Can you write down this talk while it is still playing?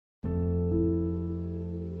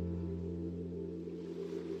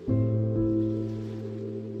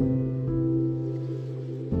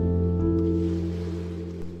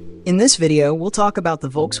In this video, we'll talk about the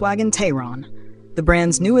Volkswagen Tayron, the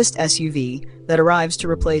brand's newest SUV that arrives to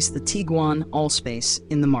replace the Tiguan Allspace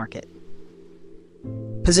in the market.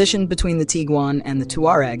 Positioned between the Tiguan and the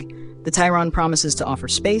Touareg, the Tayron promises to offer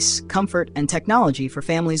space, comfort, and technology for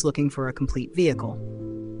families looking for a complete vehicle.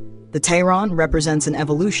 The Tayron represents an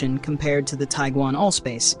evolution compared to the Tiguan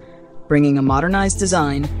Allspace, bringing a modernized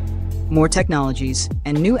design, more technologies,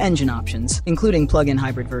 and new engine options, including plug-in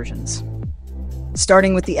hybrid versions.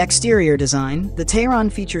 Starting with the exterior design, the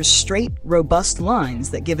Tayron features straight, robust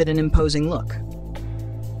lines that give it an imposing look.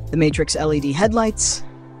 The Matrix LED headlights,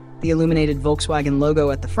 the illuminated Volkswagen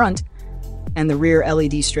logo at the front, and the rear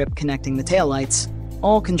LED strip connecting the taillights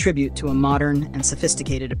all contribute to a modern and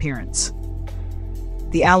sophisticated appearance.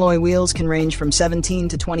 The alloy wheels can range from 17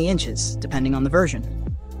 to 20 inches, depending on the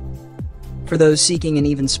version. For those seeking an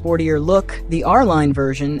even sportier look, the R-Line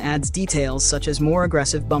version adds details such as more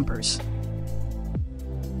aggressive bumpers.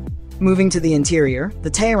 Moving to the interior, the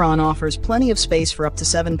Tayron offers plenty of space for up to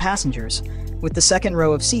 7 passengers, with the second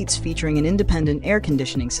row of seats featuring an independent air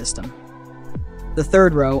conditioning system. The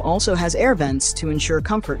third row also has air vents to ensure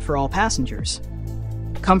comfort for all passengers.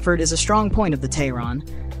 Comfort is a strong point of the Tayron,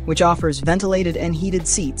 which offers ventilated and heated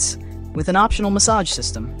seats with an optional massage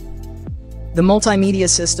system. The multimedia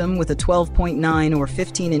system with a 12.9 or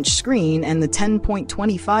 15-inch screen and the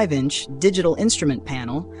 10.25-inch digital instrument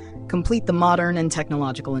panel complete the modern and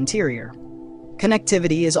technological interior.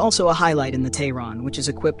 Connectivity is also a highlight in the Tayron, which is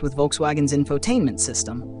equipped with Volkswagen's infotainment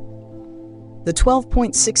system. The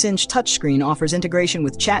 12.6-inch touchscreen offers integration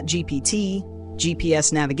with ChatGPT,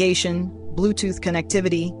 GPS navigation, Bluetooth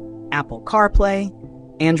connectivity, Apple CarPlay,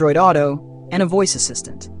 Android Auto, and a voice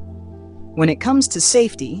assistant. When it comes to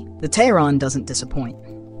safety, the Tayron doesn't disappoint.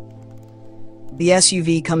 The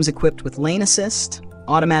SUV comes equipped with lane assist,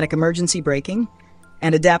 automatic emergency braking,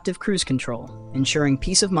 and adaptive cruise control, ensuring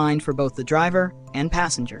peace of mind for both the driver and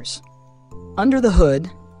passengers. Under the hood,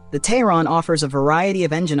 the Tayron offers a variety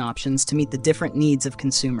of engine options to meet the different needs of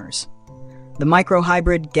consumers. The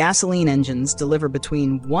micro-hybrid gasoline engines deliver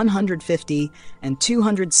between 150 and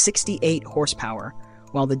 268 horsepower,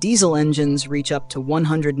 while the diesel engines reach up to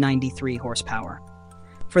 193 horsepower.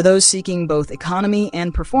 For those seeking both economy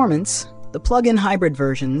and performance, the plug-in hybrid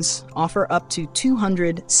versions offer up to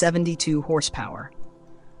 272 horsepower.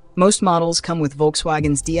 Most models come with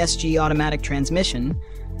Volkswagen's DSG automatic transmission,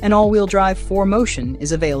 and all-wheel drive 4Motion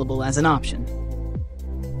is available as an option.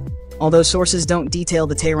 Although sources don't detail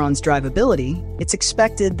the Tayron's drivability, it's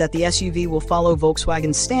expected that the SUV will follow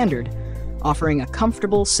Volkswagen's standard, offering a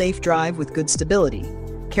comfortable, safe drive with good stability,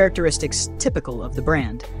 characteristics typical of the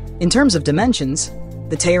brand. In terms of dimensions,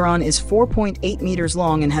 the Tayron is 4.8 meters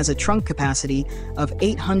long and has a trunk capacity of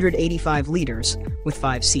 885 liters with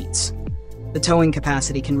 5 seats. The towing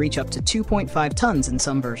capacity can reach up to 2.5 tons in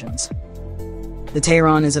some versions. The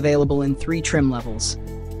Tayron is available in 3 trim levels: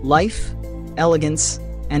 Life, Elegance,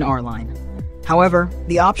 and R-Line. However,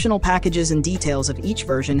 the optional packages and details of each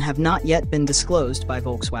version have not yet been disclosed by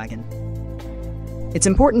Volkswagen. It's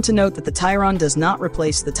important to note that the Tayron does not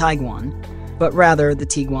replace the Tiguan, but rather the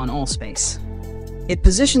Tiguan Allspace. It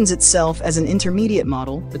positions itself as an intermediate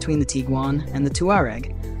model between the Tiguan and the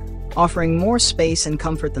Touareg, offering more space and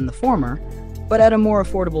comfort than the former, but at a more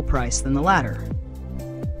affordable price than the latter.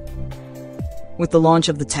 With the launch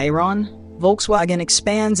of the Tayron, Volkswagen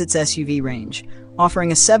expands its SUV range,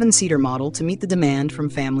 offering a 7-seater model to meet the demand from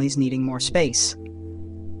families needing more space.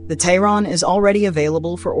 The Tayron is already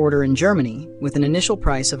available for order in Germany, with an initial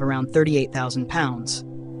price of around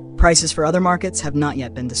 £38,000. Prices for other markets have not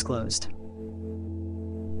yet been disclosed.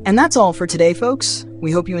 And that's all for today, folks.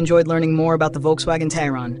 We hope you enjoyed learning more about the Volkswagen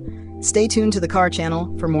Tayron. Stay tuned to the Car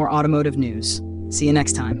Channel for more automotive news. See you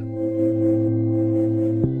next time.